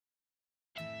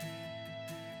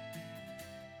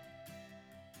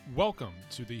Welcome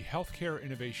to the Healthcare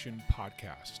Innovation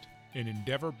Podcast, an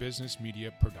Endeavor Business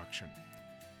Media production.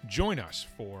 Join us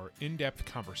for in-depth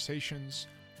conversations,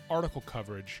 article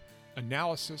coverage,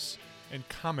 analysis, and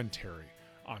commentary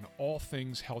on all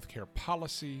things healthcare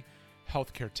policy,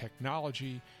 healthcare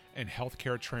technology, and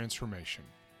healthcare transformation.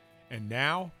 And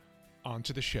now, on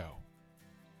to the show.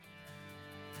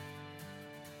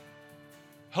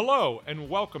 Hello, and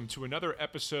welcome to another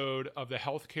episode of the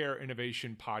Healthcare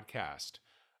Innovation Podcast.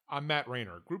 I'm Matt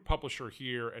Rayner, Group Publisher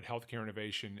here at Healthcare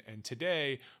Innovation, and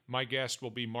today my guest will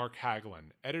be Mark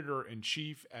Hagland,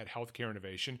 Editor-in-Chief at Healthcare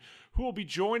Innovation, who will be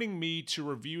joining me to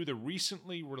review the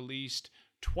recently released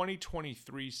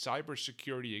 2023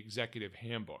 Cybersecurity Executive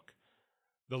Handbook.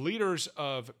 The leaders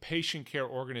of patient care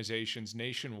organizations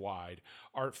nationwide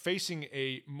are facing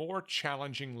a more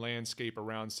challenging landscape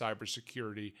around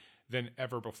cybersecurity than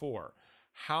ever before.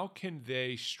 How can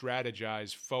they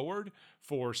strategize forward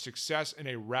for success in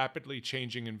a rapidly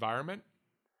changing environment?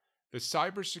 The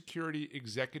Cybersecurity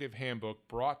Executive Handbook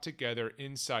brought together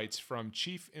insights from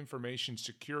Chief Information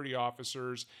Security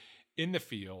Officers in the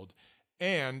field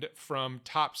and from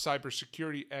top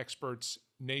cybersecurity experts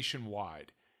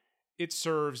nationwide. It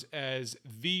serves as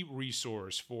the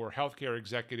resource for healthcare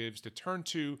executives to turn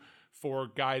to for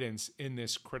guidance in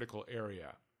this critical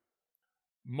area.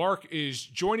 Mark is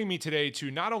joining me today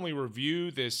to not only review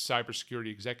this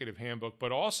Cybersecurity Executive Handbook,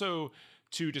 but also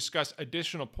to discuss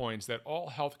additional points that all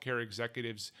healthcare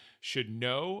executives should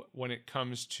know when it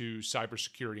comes to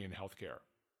cybersecurity in healthcare.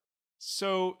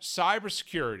 So,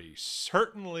 cybersecurity,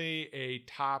 certainly a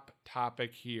top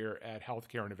topic here at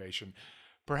Healthcare Innovation.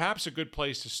 Perhaps a good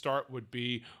place to start would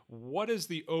be, what does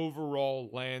the overall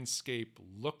landscape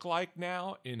look like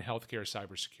now in healthcare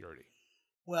cybersecurity?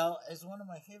 Well, as one of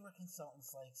my favorite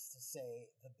consultants likes to say,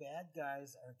 the bad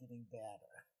guys are getting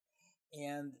badder.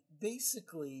 And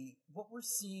basically, what we're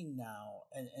seeing now,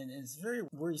 and it's very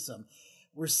worrisome,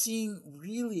 we're seeing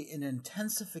really an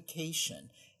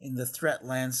intensification in the threat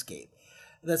landscape.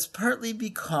 That's partly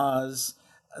because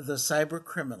the cyber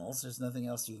criminals, there's nothing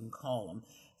else you can call them,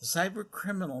 the cyber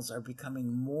criminals are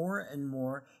becoming more and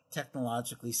more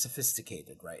technologically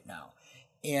sophisticated right now.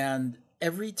 And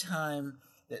every time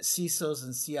that CISOs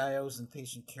and CIOs and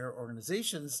patient care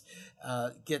organizations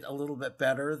get a little bit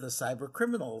better, the cyber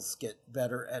criminals get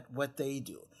better at what they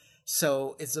do.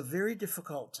 So it's a very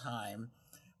difficult time.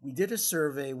 We did a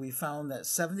survey. We found that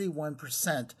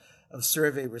 71% of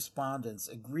survey respondents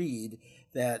agreed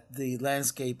that the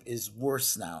landscape is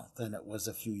worse now than it was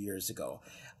a few years ago.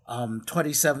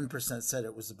 27% said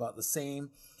it was about the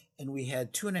same. And we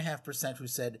had 2.5% who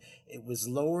said it was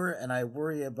lower, and I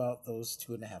worry about those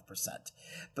 2.5%.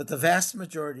 But the vast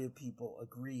majority of people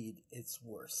agreed it's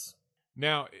worse.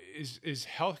 Now, is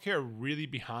healthcare really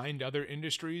behind other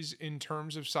industries in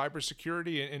terms of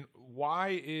cybersecurity? And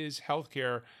why is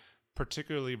healthcare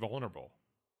particularly vulnerable?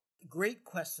 Great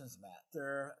questions, Matt. There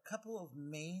are a couple of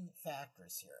main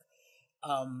factors here.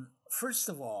 First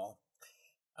of all,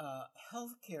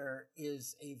 healthcare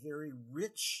is a very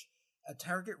a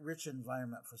target-rich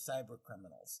environment for cyber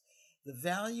criminals. The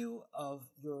value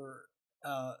of your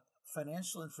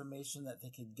financial information that they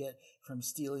could get from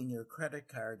stealing your credit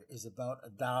card is about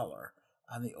 $1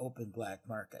 on the open black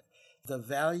market. The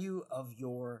value of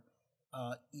your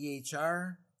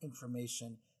EHR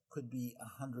information could be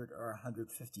 $100 or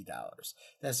 $150.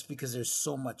 That's because there's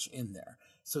so much in there.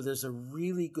 So there's a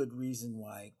really good reason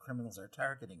why criminals are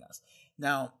targeting us.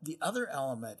 Now, the other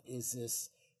element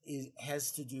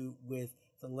has to do with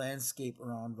the landscape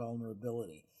around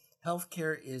vulnerability.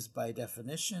 Healthcare is by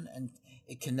definition, and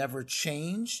it can never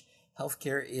change.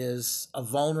 Healthcare is a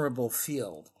vulnerable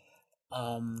field.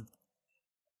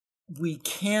 We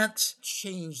can't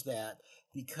change that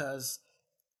because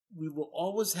we will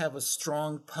always have a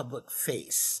strong public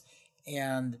face.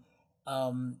 And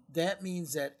that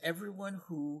means that everyone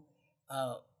who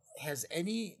has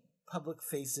any public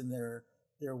face in their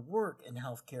work in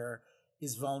healthcare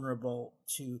is vulnerable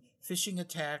to phishing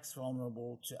attacks,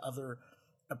 vulnerable to other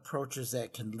approaches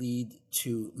that can lead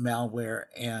to malware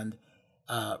and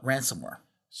ransomware.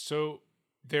 So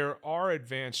there are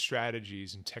advanced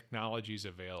strategies and technologies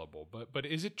available, but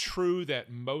is it true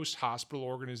that most hospital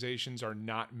organizations are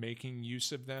not making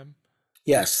use of them?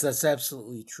 Yes, that's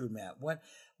absolutely true, Matt.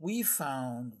 We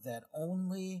found that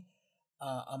only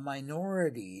a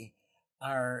minority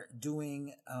are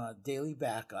doing daily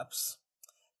backups.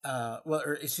 A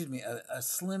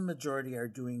slim majority are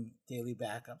doing daily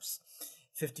backups,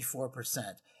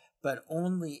 54%, but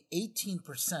only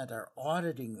 18% are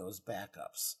auditing those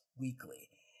backups weekly.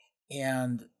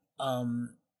 And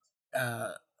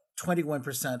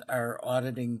 21% are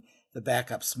auditing the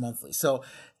backups monthly. So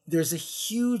there's a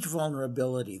huge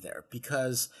vulnerability there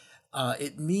because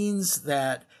it means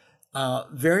that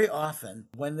very often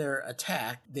when they're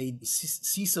attacked,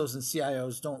 CISOs and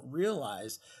CIOs don't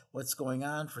realize what's going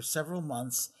on for several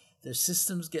months. Their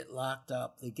systems get locked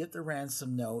up, they get the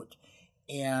ransom note,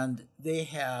 and they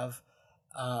have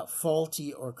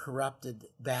faulty or corrupted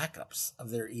backups of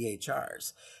their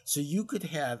EHRs. So you could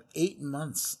have 8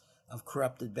 months of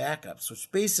corrupted backups,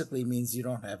 which basically means you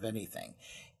don't have anything.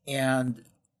 And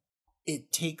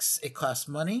it costs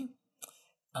money.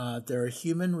 There are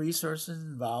human resources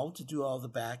involved to do all the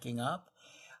backing up.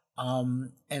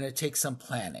 And it takes some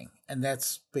planning. And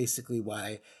that's basically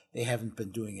why they haven't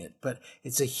been doing it. But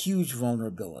it's a huge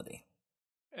vulnerability.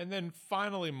 And then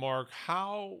finally, Mark,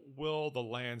 how will the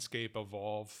landscape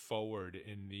evolve forward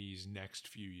in these next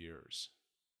few years?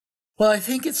 Well, I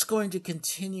think it's going to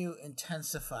continue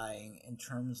intensifying in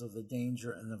terms of the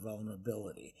danger and the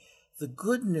vulnerability. The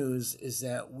good news is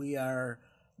that we are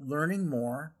learning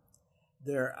more.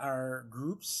 There are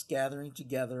groups gathering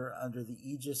together under the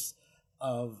aegis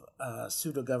of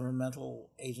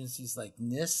pseudo-governmental agencies like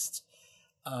NIST.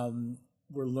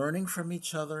 We're learning from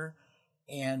each other,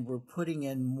 and we're putting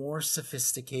in more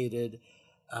sophisticated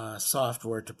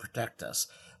software to protect us.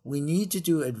 We need to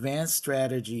do advanced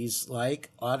strategies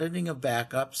like auditing of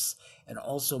backups and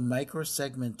also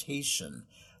microsegmentation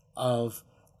of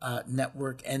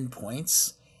network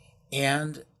endpoints.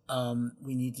 And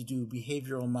we need to do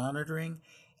behavioral monitoring,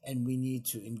 and we need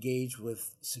to engage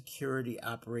with security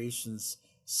operations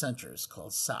centers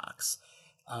called SOCs.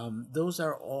 Those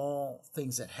are all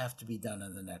things that have to be done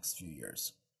in the next few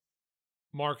years.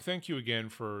 Mark, thank you again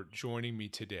for joining me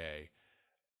today.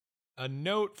 A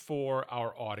note for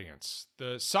our audience.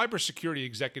 The Cybersecurity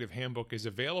Executive Handbook is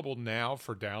available now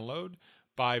for download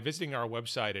by visiting our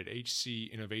website at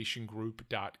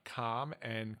hcinnovationgroup.com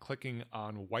and clicking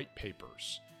on White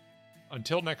Papers.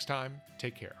 Until next time,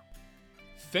 take care.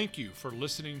 Thank you for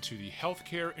listening to the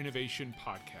Healthcare Innovation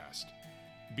Podcast.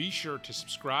 Be sure to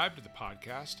subscribe to the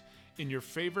podcast in your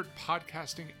favorite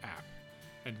podcasting app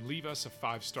and leave us a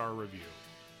 5-star review.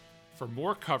 For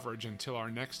more coverage until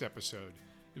our next episode,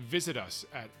 visit us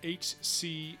at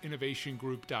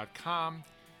hcinnovationgroup.com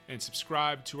and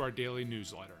subscribe to our daily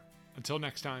newsletter. Until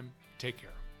next time, take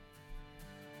care.